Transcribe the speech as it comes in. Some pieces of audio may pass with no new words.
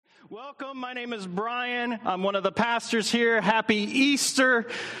Welcome. My name is Brian. I'm one of the pastors here. Happy Easter.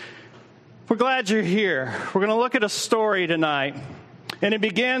 We're glad you're here. We're going to look at a story tonight. And it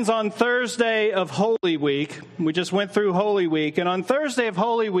begins on Thursday of Holy Week. We just went through Holy Week. And on Thursday of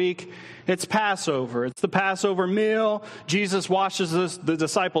Holy Week, it's Passover. It's the Passover meal. Jesus washes the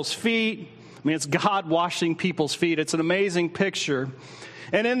disciples' feet. I mean, it's God washing people's feet. It's an amazing picture.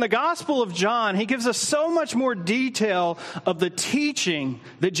 And in the Gospel of John, he gives us so much more detail of the teaching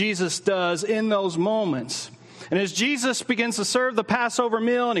that Jesus does in those moments. And as Jesus begins to serve the Passover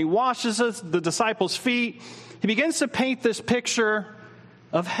meal and he washes the disciples' feet, he begins to paint this picture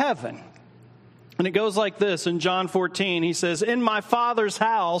of heaven. And it goes like this in John 14. He says, "In my Father's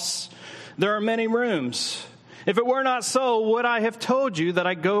house there are many rooms. If it were not so, would I have told you that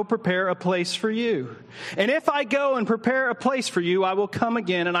I go prepare a place for you? And if I go and prepare a place for you, I will come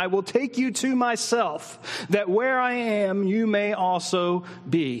again and I will take you to myself, that where I am, you may also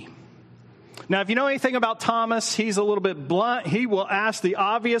be." Now, if you know anything about Thomas, he's a little bit blunt. He will ask the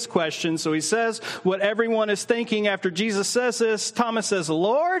obvious question. So he says what everyone is thinking after Jesus says this. Thomas says,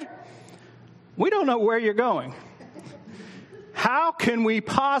 "Lord, we don't know where you're going. How can we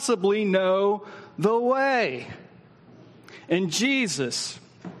possibly know the way?" And Jesus,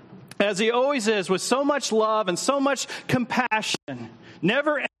 as he always is, with so much love and so much compassion,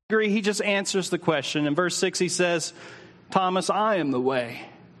 never angry, he just answers the question. In verse 6, he says, "Thomas, I am the way.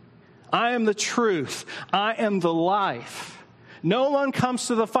 I am the truth. I am the life. No one comes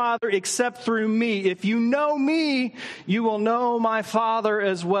to the Father except through me. If you know me, you will know my Father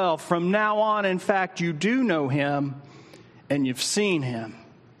as well. From now on, in fact, you do know him and you've seen him."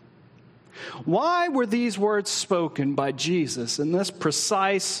 Why were these words spoken by Jesus in this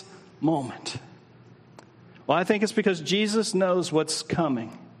precise moment? Well, I think it's because Jesus knows what's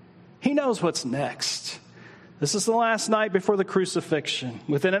coming. He knows what's next. This is the last night before the crucifixion.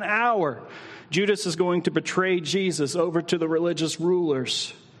 Within an hour, Judas is going to betray Jesus over to the religious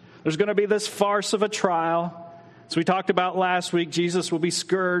rulers. There's going to be this farce of a trial. As we talked about last week, Jesus will be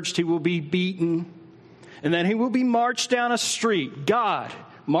scourged. He will be beaten. And then he will be marched down a street. God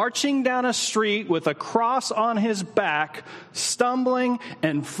marching down a street with a cross on his back, stumbling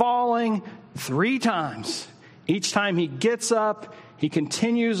and falling 3 times. Each time he gets up, he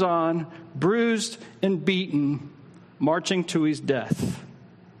continues on, bruised and beaten, marching to his death.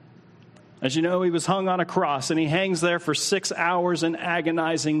 As you know, he was hung on a cross, and he hangs there for 6 hours in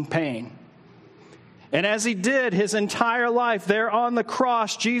agonizing pain. And as he did his entire life there on the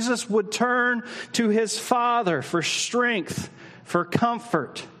cross, Jesus would turn to his Father for strength, for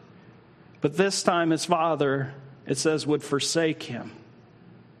comfort. But this time his Father, it says, would forsake him.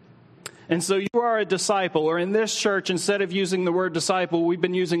 And so you are a disciple, or in this church, instead of using the word disciple, we've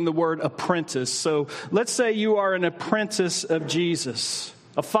been using the word apprentice. So let's say you are an apprentice of Jesus,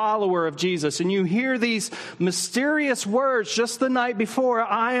 a follower of Jesus, and you hear these mysterious words just the night before: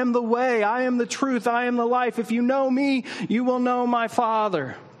 "I am the way, I am the truth, I am the life. If you know me, you will know my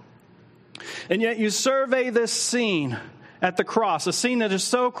Father." And yet you survey this scene at the cross, a scene that is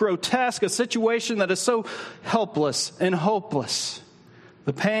so grotesque, a situation that is so helpless and hopeless.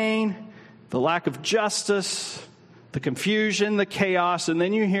 The pain, the lack of justice, the confusion, the chaos, and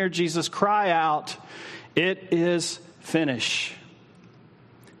then you hear Jesus cry out, "It is finished."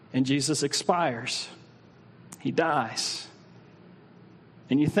 And Jesus expires. He dies.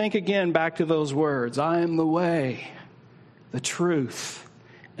 And you think again back to those words: "I am the way, the truth,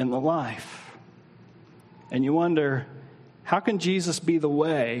 and the life." And you wonder, how can Jesus be the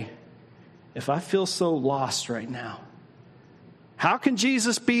way if I feel so lost right now? How can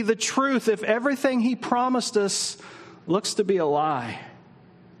Jesus be the truth if everything he promised us looks to be a lie?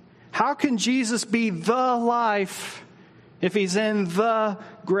 How can Jesus be the life if he's in the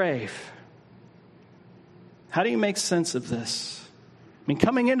grave? How do you make sense of this? I mean,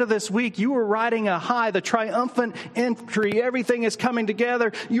 coming into this week, you were riding a high, the triumphant entry. Everything is coming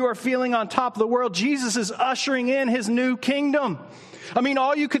together. You are feeling on top of the world. Jesus is ushering in his new kingdom. I mean,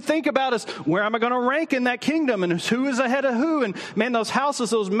 all you could think about is, where am I going to rank in that kingdom? And who is ahead of who? And man, those houses,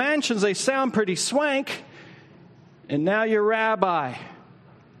 those mansions, they sound pretty swank. And now your rabbi,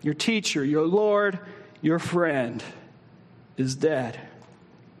 your teacher, your Lord, your friend is dead.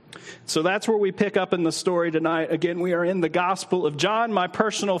 So that's where we pick up in the story tonight. Again, we are in the Gospel of John, my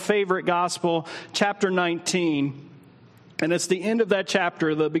personal favorite gospel, chapter 19. And it's the end of that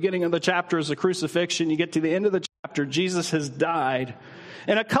chapter. The beginning of the chapter is the crucifixion. You get to the end of the chapter, Jesus has died.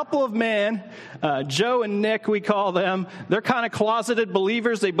 And a couple of men, Joe and Nick, we call them, they're kind of closeted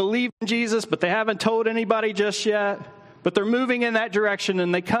believers. They believe in Jesus, but they haven't told anybody just yet. But they're moving in that direction,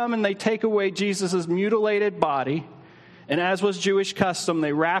 and they come and they take away Jesus' mutilated body. And as was Jewish custom,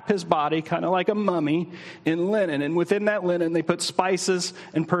 they wrap his body, kind of like a mummy, in linen. And within that linen, they put spices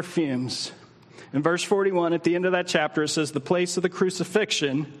and perfumes. In verse 41, at the end of that chapter, it says, the place of the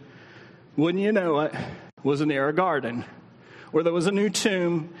crucifixion, wouldn't you know it, was near a garden where there was a new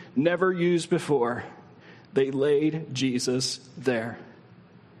tomb never used before. They laid Jesus there.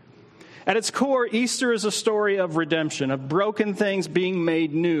 At its core, Easter is a story of redemption, of broken things being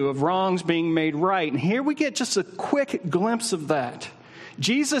made new, of wrongs being made right. And here we get just a quick glimpse of that.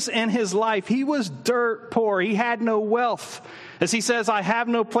 Jesus in his life, he was dirt poor. He had no wealth. As he says, I have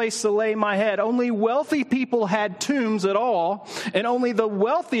no place to lay my head. Only wealthy people had tombs at all, and only the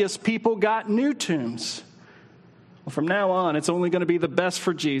wealthiest people got new tombs. Well, from now on, it's only going to be the best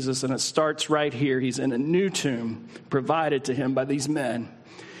for Jesus, and it starts right here. He's in a new tomb provided to him by these men.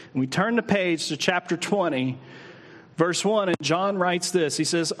 And we turn the page to chapter 20, verse 1, and John writes this. He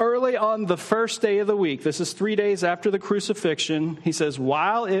says, early on the first day of the week, this is 3 days after the crucifixion, he says,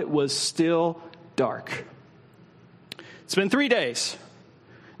 while it was still dark. It's been 3 days.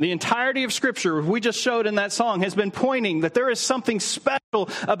 The entirety of Scripture, we just showed in that song, has been pointing that there is something special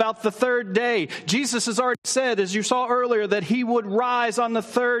about the third day. Jesus has already said, as you saw earlier, that he would rise on the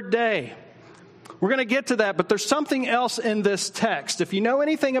third day. We're going to get to that, but there's something else in this text. If you know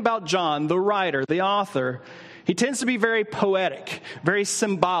anything about John, the writer, the author, he tends to be very poetic, very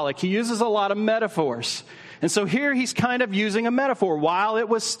symbolic. He uses a lot of metaphors. And so here he's kind of using a metaphor. While it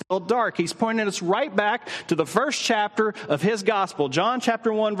was still dark, he's pointing us right back to the first chapter of his gospel. John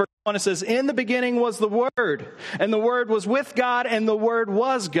chapter 1, verse 1, it says, in the beginning was the Word, and the Word was with God, and the Word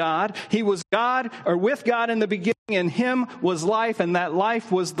was God. He was God, or with God in the beginning, and him was life, and that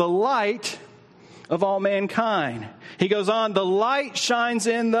life was the light of all mankind. He goes on, the light shines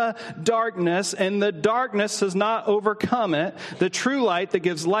in the darkness, and the darkness has not overcome it. The true light that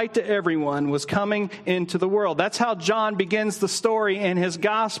gives light to everyone was coming into the world. That's how John begins the story in his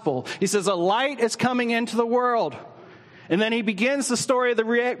gospel. He says, a light is coming into the world. And then he begins the story of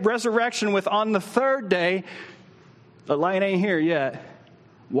the resurrection with, on the third day, the light ain't here yet,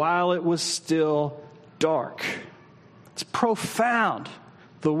 while it was still dark. It's profound,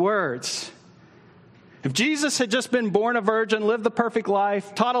 the words. If Jesus had just been born a virgin, lived the perfect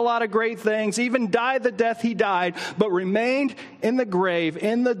life, taught a lot of great things, even died the death he died, but remained in the grave,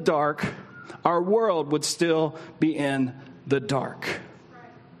 in the dark, our world would still be in the dark.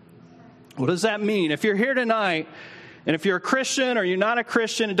 What does that mean? If you're here tonight, and if you're a Christian or you're not a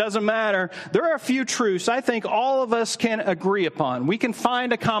Christian, it doesn't matter. There are a few truths I think all of us can agree upon. We can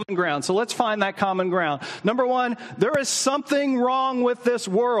find a common ground. So let's find that common ground. Number one, there is something wrong with this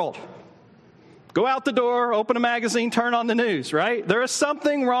world. Go out the door, open a magazine, turn on the news, right? There is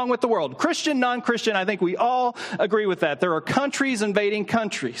something wrong with the world. Christian, non-Christian, I think we all agree with that. There are countries invading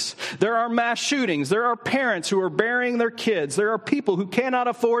countries. There are mass shootings. There are parents who are burying their kids. There are people who cannot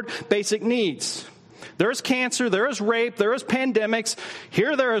afford basic needs. There is cancer. There is rape. There is pandemics.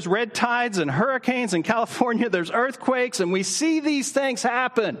 Here there is red tides and hurricanes in California. There's earthquakes, and we see these things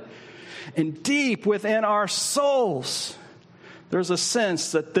happen. And deep within our souls, there's a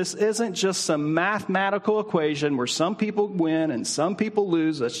sense that this isn't just some mathematical equation where some people win and some people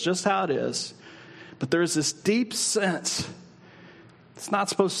lose. That's just how it is. But there's this deep sense it's not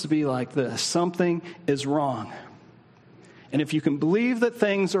supposed to be like this. Something is wrong. And if you can believe that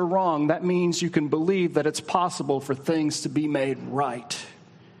things are wrong, that means you can believe that it's possible for things to be made right.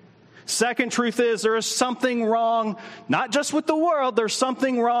 Second truth is there is something wrong, not just with the world, there's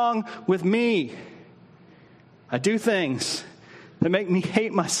something wrong with me. I do things that make me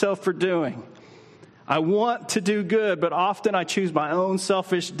hate myself for doing. I want to do good, but often I choose my own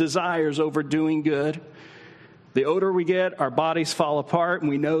selfish desires over doing good. The older we get, our bodies fall apart,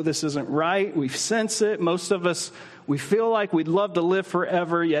 and we know this isn't right. We sense it. Most of us, we feel like we'd love to live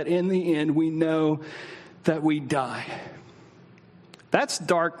forever, yet in the end, we know that we die. That's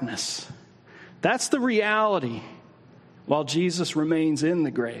darkness. That's the reality while Jesus remains in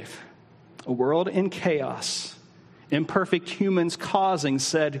the grave. A world in chaos. Imperfect humans causing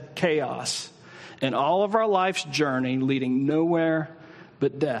said chaos, and all of our life's journey leading nowhere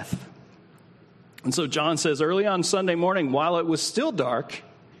but death. And so John says, early on Sunday morning, while it was still dark,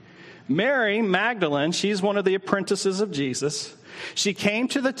 Mary Magdalene, she's one of the apprentices of Jesus, she came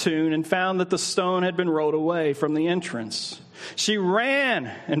to the tomb and found that the stone had been rolled away from the entrance. She ran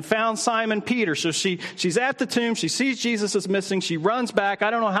and found Simon Peter. So she's at the tomb. She sees Jesus is missing. She runs back.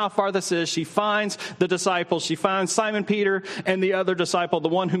 I don't know how far this is. She finds the disciples. She finds Simon Peter and the other disciple, the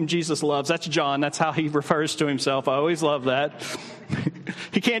one whom Jesus loves. That's John. That's how he refers to himself. I always love that.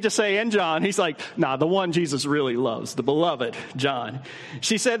 He can't just say, and John. He's like, nah, the one Jesus really loves, the beloved John.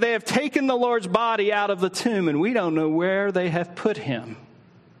 She said, they have taken the Lord's body out of the tomb, and we don't know where they have put him.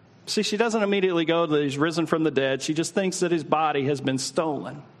 See, she doesn't immediately go that he's risen from the dead. She just thinks that his body has been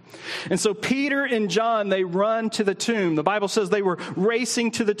stolen. And so Peter and John, they run to the tomb. The Bible says they were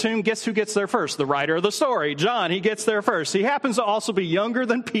racing to the tomb. Guess who gets there first? The writer of the story, John. He gets there first. He happens to also be younger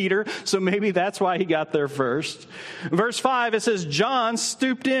than Peter, so maybe that's why he got there first. Verse 5, it says, John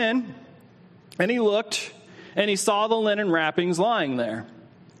stooped in, and he looked, and he saw the linen wrappings lying there.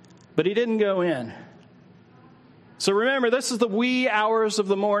 But he didn't go in. So remember, this is the wee hours of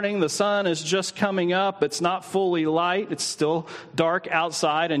the morning. The sun is just coming up. It's not fully light. It's still dark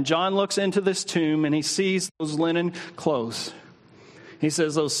outside. And John looks into this tomb and he sees those linen clothes. He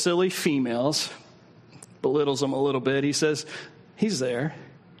says, those silly females, belittles them a little bit. He says, he's there.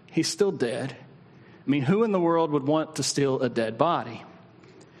 He's still dead. I mean, who in the world would want to steal a dead body?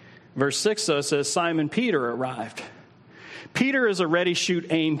 Verse 6, though, says Simon Peter arrived. Peter is a ready, shoot,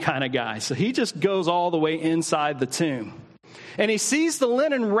 aim kind of guy. So he just goes all the way inside the tomb. And he sees the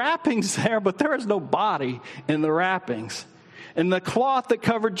linen wrappings there, but there is no body in the wrappings. And the cloth that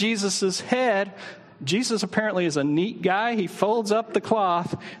covered Jesus' head, Jesus apparently is a neat guy. He folds up the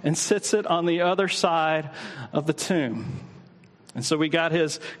cloth and sits it on the other side of the tomb. And so we got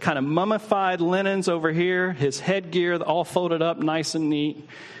his kind of mummified linens over here, his headgear all folded up nice and neat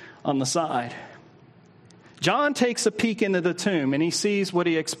on the side. John takes a peek into the tomb, and he sees what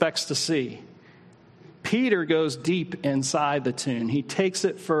he expects to see. Peter goes deep inside the tomb. He takes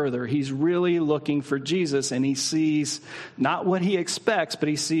it further. He's really looking for Jesus, and he sees not what he expects, but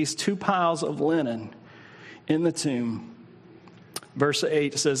he sees 2 piles of linen in the tomb. Verse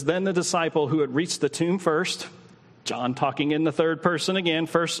 8 says, then the disciple who had reached the tomb first, John talking in the third person again,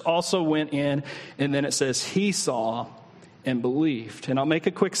 first also went in, and then it says he saw and believed. And I'll make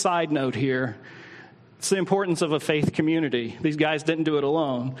a quick side note here. It's the importance of a faith community. These guys didn't do it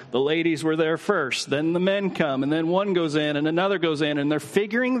alone. The ladies were there first. Then the men come, and then one goes in, and another goes in, and they're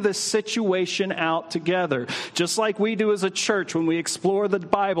figuring this situation out together. Just like we do as a church when we explore the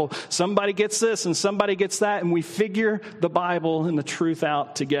Bible. Somebody gets this, and somebody gets that, and we figure the Bible and the truth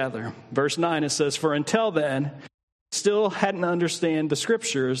out together. Verse 9, it says, for until then, still hadn't understood the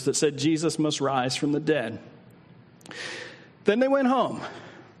scriptures that said Jesus must rise from the dead. Then they went home.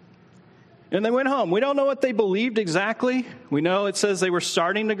 And they went home. We don't know what they believed exactly. We know it says they were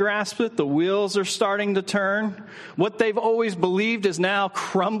starting to grasp it. The wheels are starting to turn. What they've always believed is now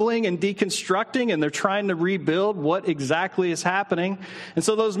crumbling and deconstructing, and they're trying to rebuild what exactly is happening. And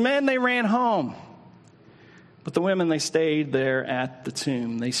so those men, they ran home. But the women, they stayed there at the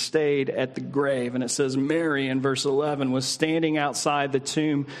tomb. They stayed at the grave. And it says Mary, in verse 11, was standing outside the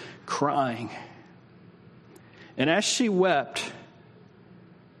tomb crying. And as she wept,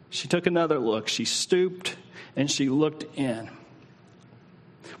 she took another look. She stooped and she looked in.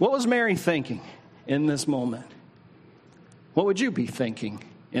 What was Mary thinking in this moment? What would you be thinking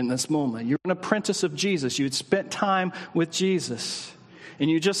in this moment? You're an apprentice of Jesus. You had spent time with Jesus. And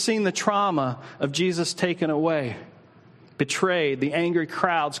you just seen the trauma of Jesus taken away, betrayed, the angry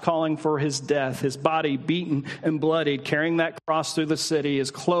crowds calling for his death, his body beaten and bloodied, carrying that cross through the city,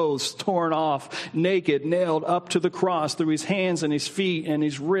 his clothes torn off, naked, nailed up to the cross through his hands and his feet and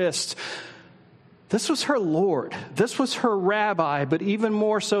his wrists. This was her Lord. This was her rabbi, but even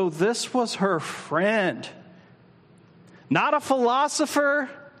more so, this was her friend. Not a philosopher,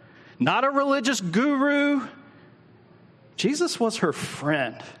 not a religious guru. Jesus was her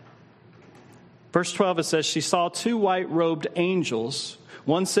friend. Verse 12, it says, she saw 2 white-robed angels,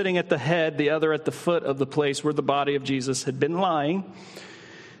 one sitting at the head, the other at the foot of the place where the body of Jesus had been lying.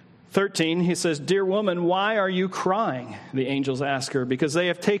 13, he says, dear woman, why are you crying? The angels ask her. Because they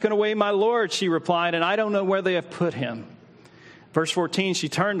have taken away my Lord, she replied, and I don't know where they have put him. Verse 14, she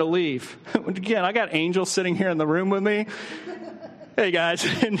turned to leave. Again, I got angels sitting here in the room with me. Hey, guys,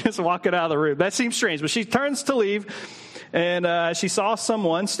 and just walking out of the room. That seems strange, but she turns to leave, and she saw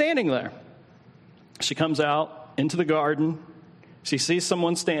someone standing there. She comes out into the garden. She sees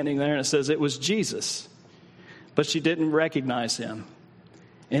someone standing there, and it says it was Jesus. But she didn't recognize him.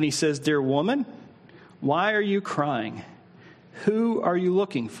 And he says, dear woman, why are you crying? Who are you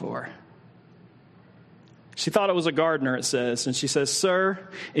looking for? She thought it was a gardener, it says. And she says, sir,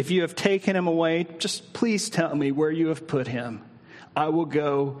 if you have taken him away, just please tell me where you have put him. I will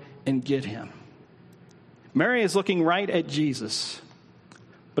go and get him. Mary is looking right at Jesus,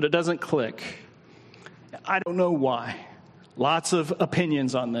 but it doesn't click. I don't know why. Lots of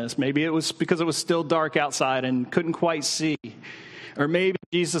opinions on this. Maybe it was because it was still dark outside and couldn't quite see. Or maybe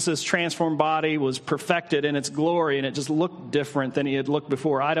Jesus' transformed body was perfected in its glory and it just looked different than he had looked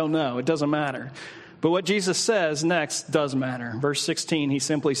before. I don't know. It doesn't matter. But what Jesus says next does matter. Verse 16, he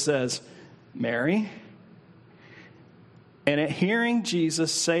simply says, Mary. And at hearing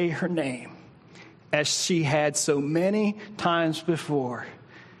Jesus say her name, as she had so many times before,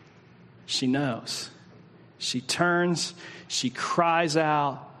 she knows. She turns, she cries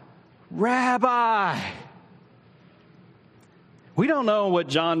out, Rabbi! We don't know what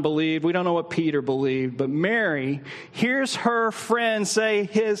John believed. We don't know what Peter believed. But Mary hears her friend say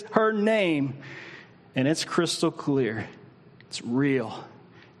her name, and it's crystal clear. It's real.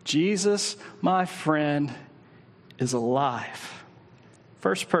 Jesus, my friend, is alive.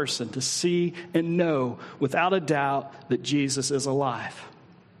 First person to see and know without a doubt that Jesus is alive.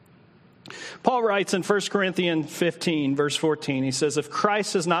 Paul writes in 1 Corinthians 15, verse 14, he says, if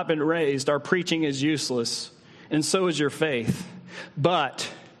Christ has not been raised, our preaching is useless, and so is your faith. But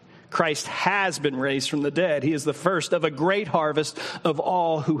Christ has been raised from the dead. He is the first of a great harvest of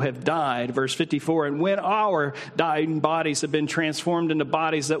all who have died. Verse 54, and when our dying bodies have been transformed into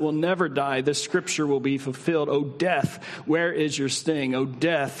bodies that will never die, this scripture will be fulfilled. O death, where is your sting? O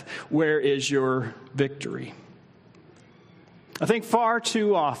death, where is your victory? I think far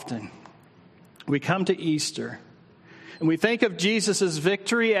too often we come to Easter and we think of Jesus'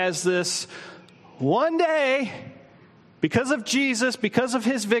 victory as this one day. Because of Jesus, because of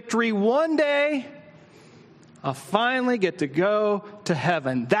his victory, one day I'll finally get to go to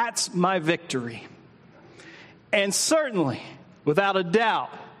heaven. That's my victory. And certainly, without a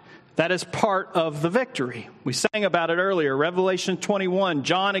doubt, that is part of the victory. We sang about it earlier, Revelation 21.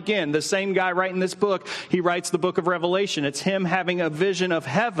 John, again, the same guy writing this book, he writes the book of Revelation. It's him having a vision of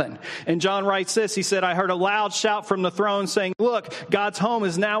heaven. And John writes this, he said, I heard a loud shout from the throne saying, look, God's home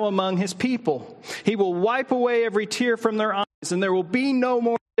is now among his people. He will wipe away every tear from their eyes, and there will be no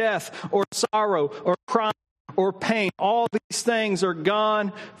more death or sorrow or crying or pain. All these things are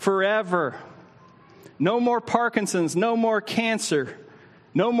gone forever. No more Parkinson's, no more cancer.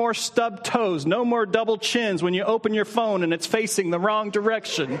 No more stubbed toes, no more double chins when you open your phone and it's facing the wrong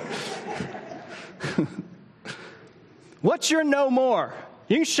direction. What's your no more?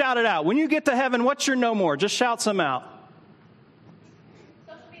 You can shout it out. When you get to heaven, what's your no more? Just shout some out.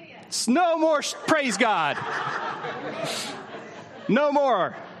 Social media. It's no more, praise God. No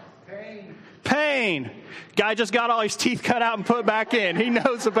more. Pain. Guy just got all his teeth cut out and put back in. He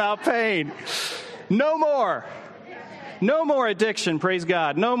knows about pain. No more. No more addiction, praise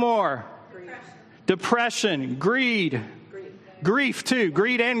God. No more depression, greed, grief too,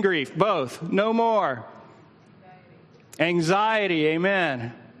 greed and grief, both. No more anxiety,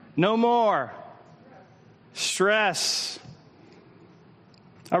 amen. No more stress.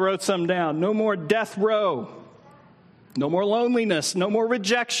 I wrote some down. No more death row. No more loneliness. No more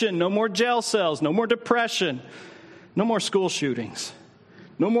rejection. No more jail cells. No more depression. No more school shootings.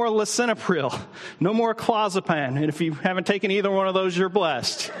 No more lisinopril. No more clozapine. And if you haven't taken either one of those, you're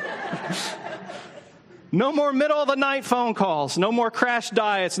blessed. No more middle of the night phone calls. No more crash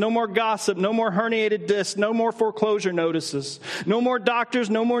diets. No more gossip. No more herniated discs. No more foreclosure notices. No more doctors.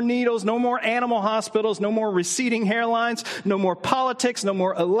 No more needles. No more animal hospitals. No more receding hairlines. No more politics. No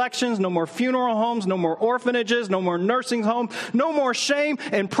more elections. No more funeral homes. No more orphanages. No more nursing homes. No more shame.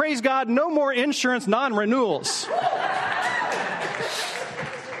 And praise God, no more insurance non-renewals.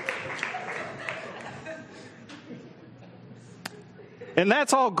 And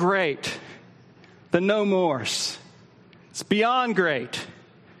that's all great. The no mores. It's beyond great.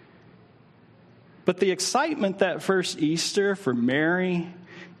 But the excitement that first Easter for Mary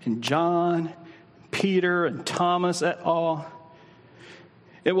and John, Peter and Thomas et al.,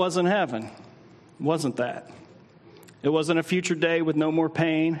 it wasn't heaven. It wasn't that. It wasn't a future day with no more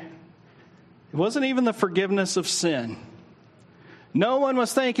pain. It wasn't even the forgiveness of sin. No one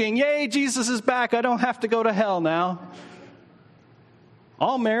was thinking, yay, Jesus is back. I don't have to go to hell now.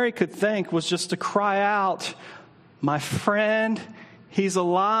 All Mary could think was just to cry out, my friend, he's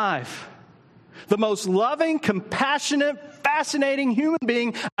alive. The most loving, compassionate, fascinating human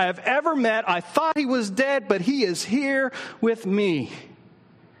being I have ever met. I thought he was dead, but he is here with me.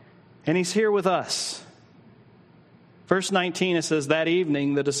 And he's here with us. Verse 19, it says, that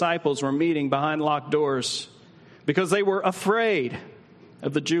evening the disciples were meeting behind locked doors because they were afraid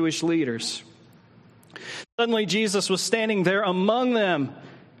of the Jewish leaders. Suddenly Jesus was standing there among them.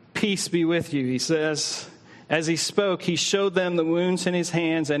 Peace be with you, he says. As he spoke, he showed them the wounds in his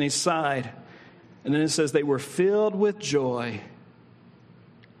hands and his side. And then it says they were filled with joy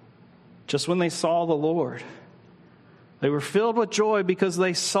just when they saw the Lord. They were filled with joy because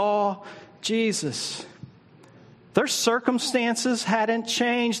they saw Jesus. Their circumstances hadn't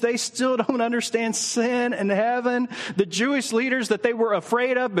changed. They still don't understand sin and heaven. The Jewish leaders that they were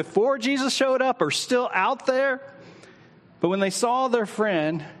afraid of before Jesus showed up are still out there. But when they saw their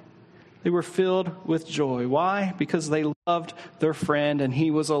friend, they were filled with joy. Why? Because they loved their friend and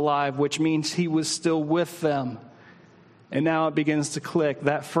he was alive, which means he was still with them. And now it begins to click.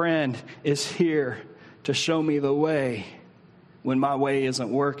 That friend is here to show me the way when my way isn't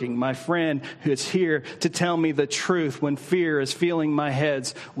working. My friend who is here to tell me the truth when fear is filling my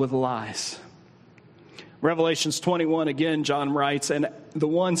heads with lies. Revelations 21, again, John writes, and the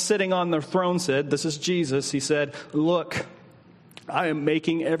one sitting on the throne said, this is Jesus, he said, look, I am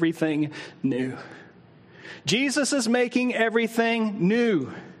making everything new. Jesus is making everything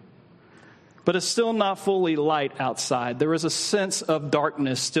new. But it's still not fully light outside. There is a sense of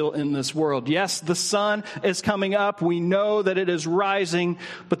darkness still in this world. Yes, the sun is coming up. We know that it is rising,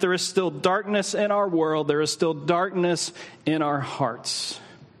 but there is still darkness in our world. There is still darkness in our hearts.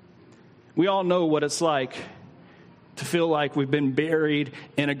 We all know what it's like to feel like we've been buried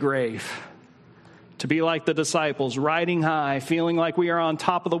in a grave. To be like the disciples, riding high, feeling like we are on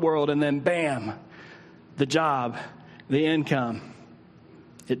top of the world, and then bam, the job, the income,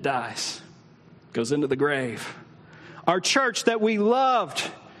 it dies. Goes into the grave. Our church that we loved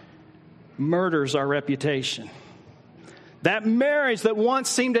murders our reputation. That marriage that once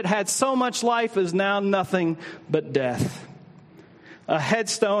seemed it had so much life is now nothing but death. A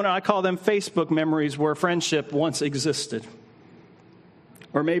headstone, I call them Facebook memories where friendship once existed.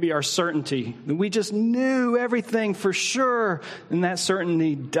 Or maybe our certainty. We just knew everything for sure, and that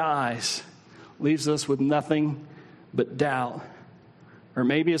certainty dies. Leaves us with nothing but doubt. Or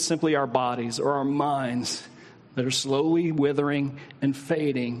maybe it's simply our bodies or our minds that are slowly withering and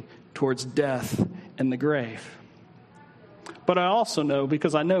fading towards death and the grave. But I also know,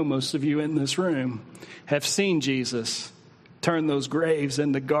 because I know most of you in this room have seen Jesus turn those graves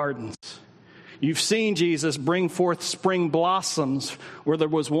into gardens. You've seen Jesus bring forth spring blossoms where there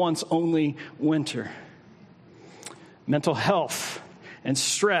was once only winter. Mental health and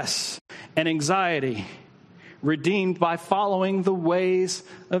stress and anxiety redeemed by following the ways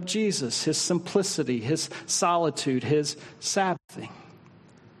of Jesus, his simplicity, his solitude, his Sabbathing.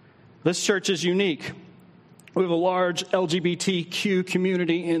 This church is unique. We have a large LGBTQ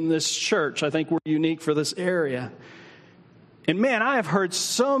community in this church. I think we're unique for this area. And man, I have heard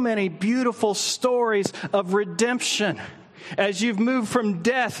so many beautiful stories of redemption as you've moved from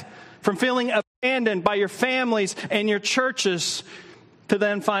death, from feeling abandoned by your families and your churches, to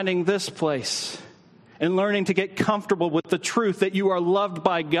then finding this place and learning to get comfortable with the truth that you are loved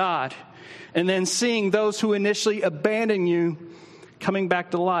by God, and then seeing those who initially abandon you coming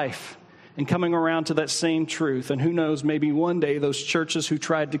back to life and coming around to that same truth. And who knows, maybe one day those churches who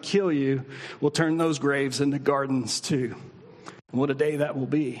tried to kill you will turn those graves into gardens too. And what a day that will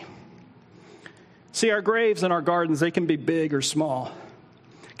be. See, our graves and our gardens, they can be big or small.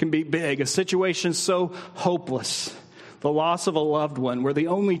 It can be big, a situation so hopeless, the loss of a loved one, where the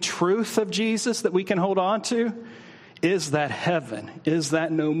only truth of Jesus that we can hold on to is that heaven, is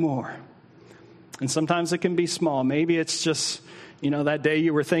that no more. And sometimes it can be small. Maybe it's just, that day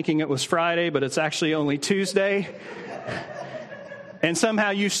you were thinking it was Friday, but it's actually only Tuesday. And somehow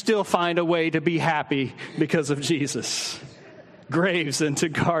you still find a way to be happy because of Jesus. Graves into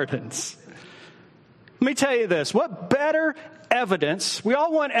gardens. Let me tell you this. What better evidence? We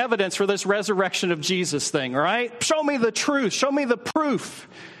all want evidence for this resurrection of Jesus thing, right? Show me the truth. Show me the proof.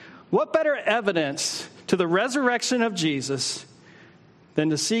 What better evidence to the resurrection of Jesus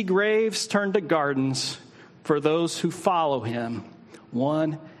than to see graves turned to gardens for those who follow him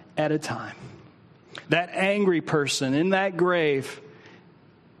one at a time? That angry person in that grave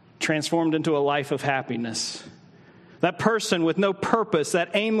transformed into a life of happiness. That person with no purpose,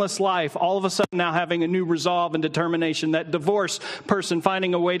 that aimless life, all of a sudden now having a new resolve and determination. That divorced person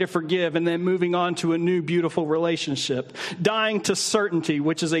finding a way to forgive and then moving on to a new beautiful relationship. Dying to certainty,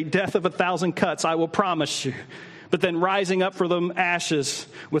 which is a death of 1,000 cuts, I will promise you. But then rising up from the ashes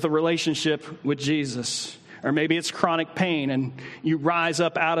with a relationship with Jesus. Or maybe it's chronic pain and you rise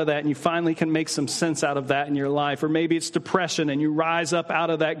up out of that and you finally can make some sense out of that in your life. Or maybe it's depression and you rise up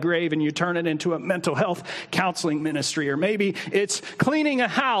out of that grave and you turn it into a mental health counseling ministry. Or maybe it's cleaning a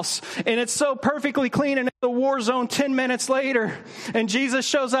house and it's so perfectly clean and it's a war zone 10 minutes later. And Jesus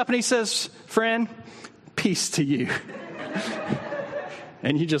shows up and he says, friend, peace to you.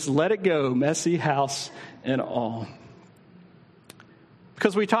 And you just let it go, messy house and all.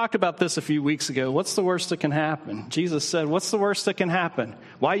 Because we talked about this a few weeks ago. What's the worst that can happen? Jesus said, what's the worst that can happen?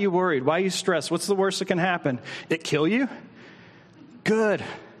 Why are you worried? Why are you stressed? What's the worst that can happen? It kill you? Good.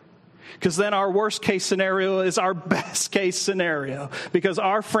 Because then our worst case scenario is our best case scenario. Because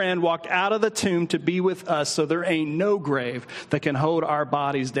our friend walked out of the tomb to be with us, so there ain't no grave that can hold our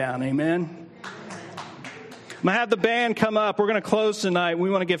bodies down. Amen? I'm going to have the band come up. We're going to close tonight.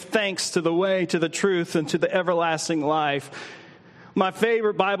 We want to give thanks to the way, to the truth, and to the everlasting life. My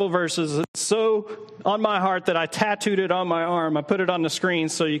favorite Bible verses, it's so on my heart that I tattooed it on my arm. I put it on the screen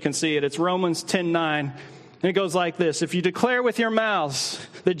so you can see it. It's Romans 10:9. And it goes like this. If you declare with your mouths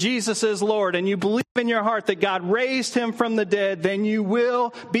that Jesus is Lord and you believe in your heart that God raised him from the dead, then you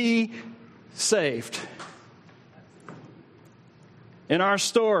will be saved. In our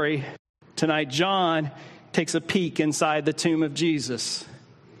story tonight, John takes a peek inside the tomb of Jesus.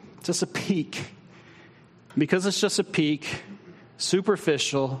 Just a peek. Because it's just a peek,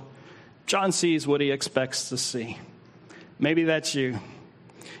 superficial, John sees what he expects to see. Maybe that's you.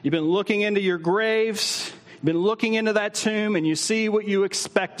 You've been looking into your graves, you've been looking into that tomb, and you see what you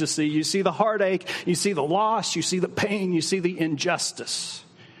expect to see. You see the heartache, you see the loss, you see the pain, you see the injustice.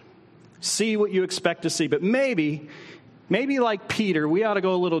 See what you expect to see. But maybe like Peter, we ought to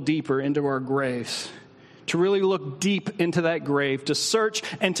go a little deeper into our graves. To really look deep into that grave, to search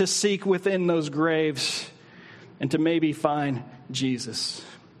and to seek within those graves, and to maybe find Jesus.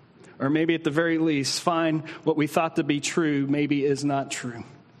 Or maybe at the very least, find what we thought to be true maybe is not true.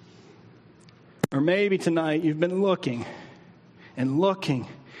 Or maybe tonight you've been looking and looking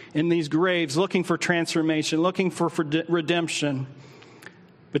in these graves, looking for transformation, looking for redemption,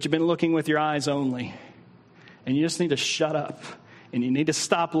 but you've been looking with your eyes only. And you just need to shut up. And you need to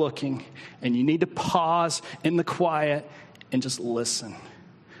stop looking, and you need to pause in the quiet and just listen.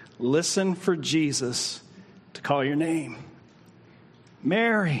 Listen for Jesus to call your name.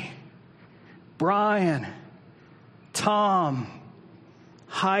 Mary, Brian, Tom,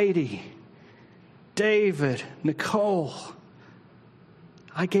 Heidi, David, Nicole.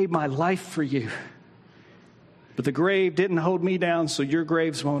 I gave my life for you. But the grave didn't hold me down, so your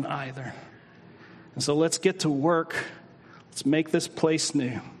graves won't either. And so let's get to work. Let's make this place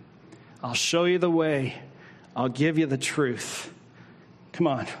new. I'll show you the way. I'll give you the truth. Come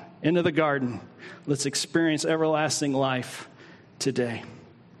on, into the garden. Let's experience everlasting life today.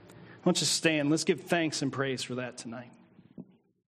 Why don't you stand? Let's give thanks and praise for that tonight.